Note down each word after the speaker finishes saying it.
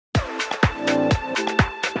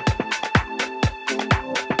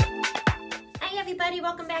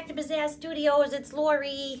to Bazaar Studios. It's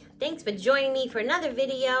Lori. Thanks for joining me for another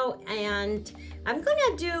video, and I'm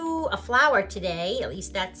gonna do a flower today. At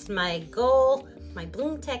least that's my goal, my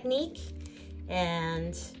bloom technique,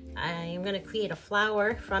 and I'm gonna create a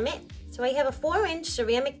flower from it. So I have a 4-inch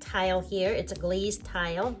ceramic tile here. It's a glazed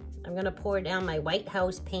tile. I'm gonna pour down my white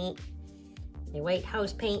house paint. My white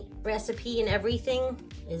house paint recipe and everything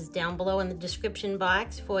is down below in the description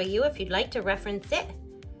box for you if you'd like to reference it.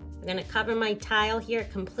 I'm gonna cover my tile here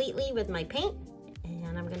completely with my paint,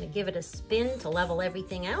 and I'm gonna give it a spin to level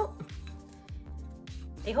everything out.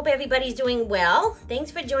 I hope everybody's doing well.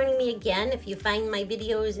 Thanks for joining me again. If you find my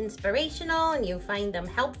videos inspirational and you find them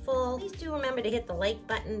helpful, please do remember to hit the like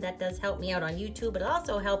button. That does help me out on YouTube. It'll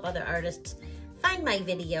also help other artists find my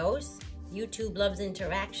videos. YouTube loves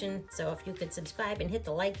interaction, so if you could subscribe and hit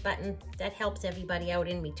the like button, that helps everybody out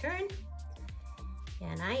in return.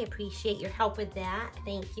 And I appreciate your help with that.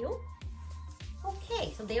 Thank you.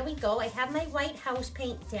 Okay, so there we go. I have my white house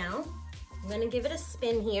paint down. I'm gonna give it a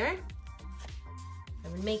spin here. I'm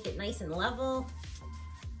gonna make it nice and level.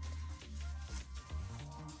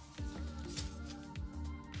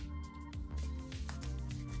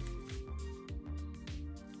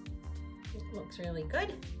 It looks really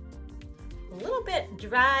good. A little bit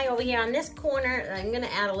dry over here on this corner. I'm gonna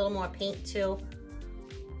add a little more paint too.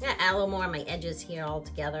 I'm gonna add a little more on my edges here all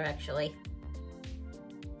together, actually.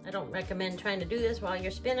 I don't recommend trying to do this while your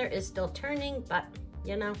spinner is still turning, but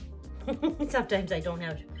you know, sometimes I don't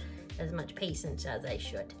have as much patience as I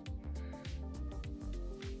should.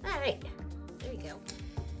 All right, there we go.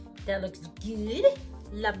 That looks good.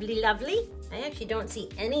 Lovely, lovely. I actually don't see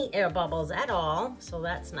any air bubbles at all, so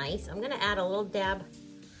that's nice. I'm gonna add a little dab,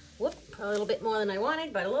 whoop, a little bit more than I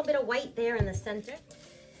wanted, but a little bit of white there in the center.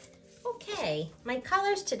 Okay, my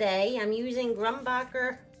colors today, I'm using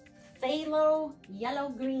Grumbacher Thalo Yellow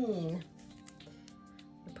Green.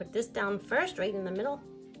 I'll put this down first, right in the middle.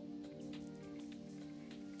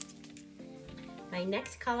 My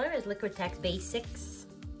next color is Liquitex Basics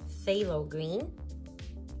Phthalo Green.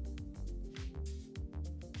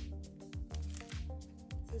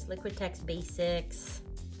 This is Liquitex Basics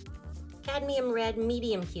Cadmium Red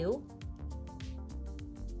Medium Hue.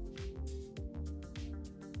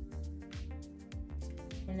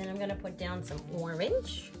 And then I'm gonna put down some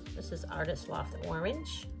orange. This is Artist Loft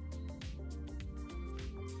Orange.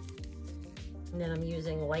 And then I'm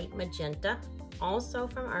using light magenta, also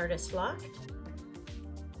from Artist Loft.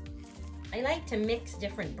 I like to mix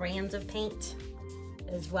different brands of paint,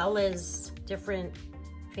 as well as different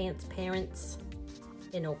transparents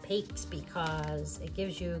and opaques, because it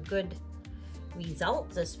gives you good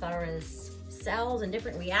results as far as cells and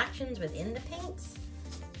different reactions within the paints.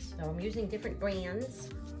 So I'm using different brands.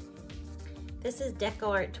 This is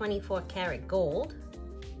DecoArt 24 karat gold.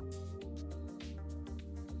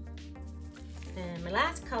 And my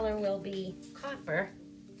last color will be copper.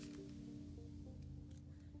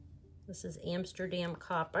 This is Amsterdam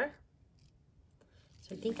copper.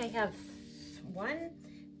 So I think I have 1,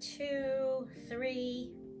 2,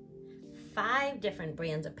 3, 5 different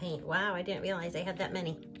brands of paint. Wow, I didn't realize I had that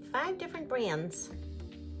many. 5 different brands.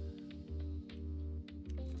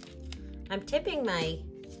 I'm tipping my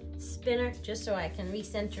spinner just so I can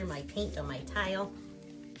recenter my paint on my tile.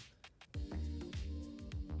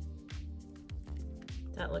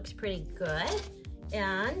 That looks pretty good.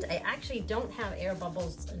 And I actually don't have air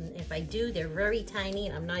bubbles, and if I do, they're very tiny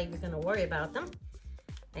and I'm not even gonna worry about them.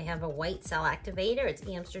 I have a white cell activator. It's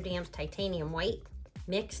Amsterdam's titanium white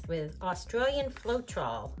mixed with Australian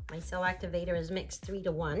Floetrol. My cell activator is mixed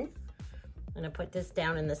 3:1. I'm gonna put this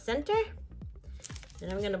down in the center.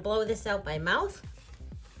 And I'm gonna blow this out by mouth.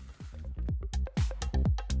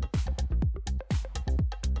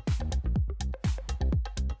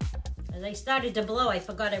 As I started to blow, I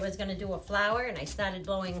forgot I was gonna do a flower, and I started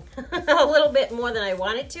blowing a little bit more than I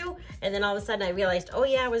wanted to. And then all of a sudden I realized, oh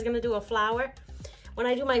yeah, I was gonna do a flower. When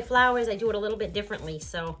I do my flowers, I do it a little bit differently.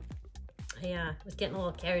 So I was getting a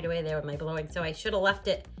little carried away there with my blowing. So I should have left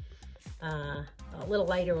it a little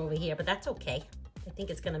lighter over here, but that's okay. I think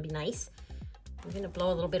it's gonna be nice. I'm gonna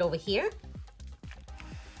blow a little bit over here.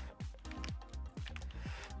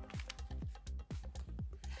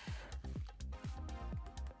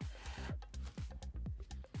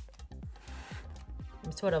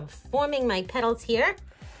 I'm sort of forming my petals here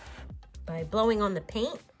by blowing on the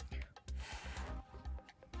paint.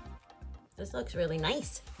 This looks really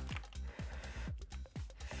nice.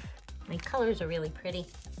 My colors are really pretty.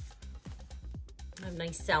 I have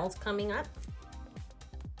nice cells coming up.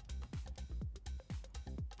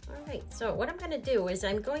 All right, so what I'm gonna do is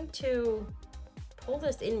I'm going to pull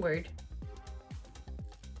this inward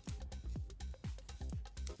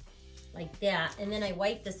like that. And then I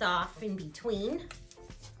wipe this off in between.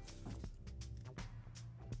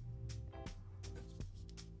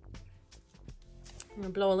 I'm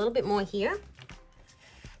gonna blow a little bit more here.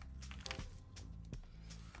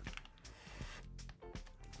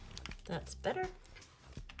 That's better.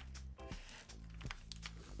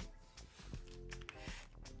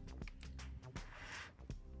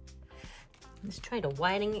 Let's try to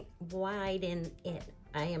widen it.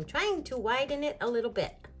 I am trying to widen it a little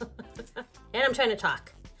bit. And I'm trying to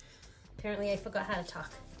talk. Apparently I forgot how to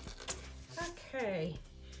talk. Okay,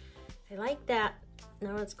 I like that.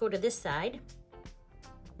 Now let's go to this side.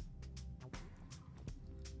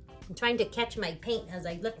 I'm trying to catch my paint as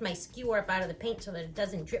I lift my skewer up out of the paint so that it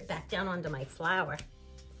doesn't drip back down onto my flower.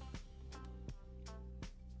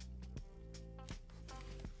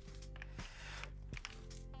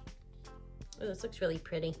 Oh, this looks really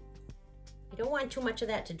pretty. You don't want too much of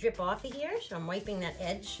that to drip off of here, so I'm wiping that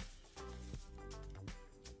edge.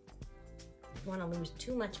 Don't want to lose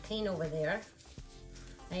too much paint over there.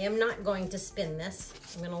 I am not going to spin this.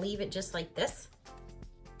 I'm going to leave it just like this.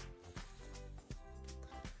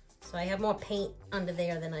 So I have more paint under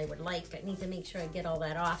there than I would like. I need to make sure I get all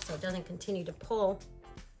that off so it doesn't continue to pull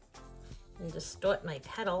and distort my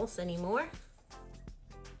petals anymore.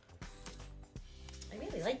 I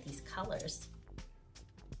really like these colors.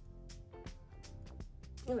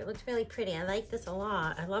 Oh, it looks really pretty. I like this a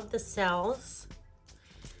lot. I love the cells.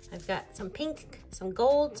 I've got some pink, some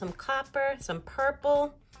gold, some copper, some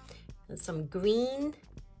purple, and some green.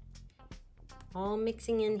 All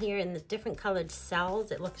mixing in here in the different colored cells.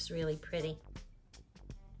 It looks really pretty.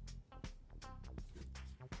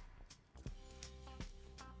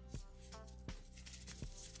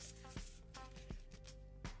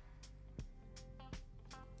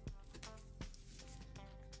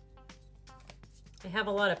 I have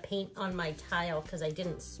a lot of paint on my tile because I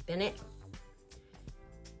didn't spin it.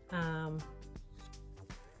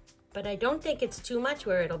 But I don't think it's too much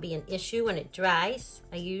where it'll be an issue when it dries.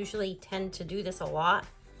 I usually tend to do this a lot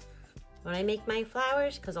when I make my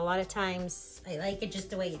flowers because a lot of times I like it just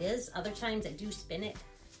the way it is. Other times I do spin it.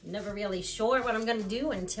 I'm never really sure what I'm gonna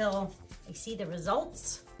do until I see the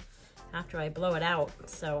results after I blow it out.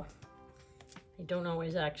 So I don't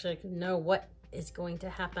always actually know what is going to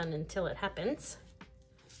happen until it happens.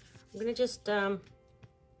 I'm gonna just do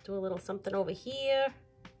a little something over here.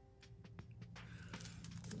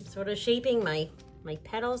 Sort of shaping my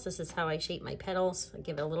petals. This is how I shape my petals. I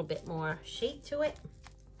give it a little bit more shape to it.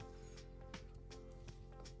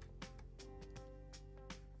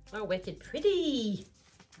 Oh, wicked pretty.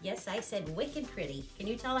 Yes, I said wicked pretty. Can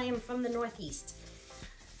you tell I am from the Northeast?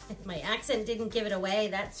 If my accent didn't give it away,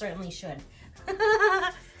 that certainly should.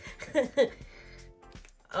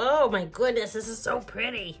 Oh my goodness, this is so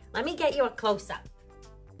pretty. Let me get you a close-up.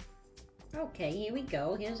 Okay, here we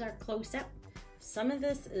go. Here's our close-up. Some of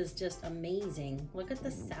this is just amazing. Look at the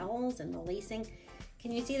cells and the lacing.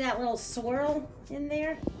 Can you see that little swirl in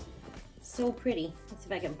there? So pretty. Let's see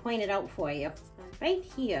if I can point it out for you. Right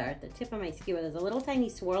here at the tip of my skewer, there's a little tiny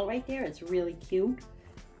swirl right there. It's really cute.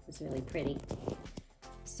 It's really pretty.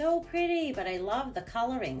 So pretty, but I love the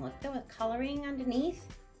coloring. Look at the coloring underneath.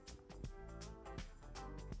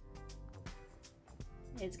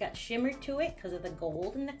 It's got shimmer to it because of the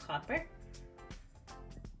gold and the copper.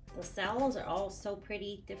 The cells are all so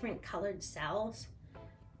pretty, different colored cells.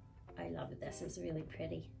 I love this, it's really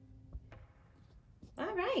pretty.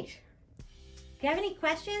 All right. If you have any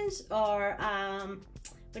questions or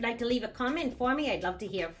would like to leave a comment for me, I'd love to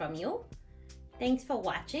hear from you. Thanks for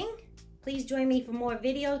watching. Please join me for more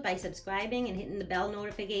videos by subscribing and hitting the bell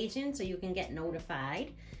notification so you can get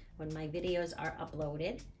notified when my videos are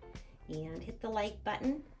uploaded. And hit the like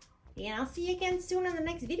button. And I'll see you again soon on the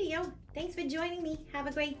next video. Thanks for joining me. Have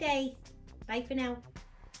a great day. Bye for now.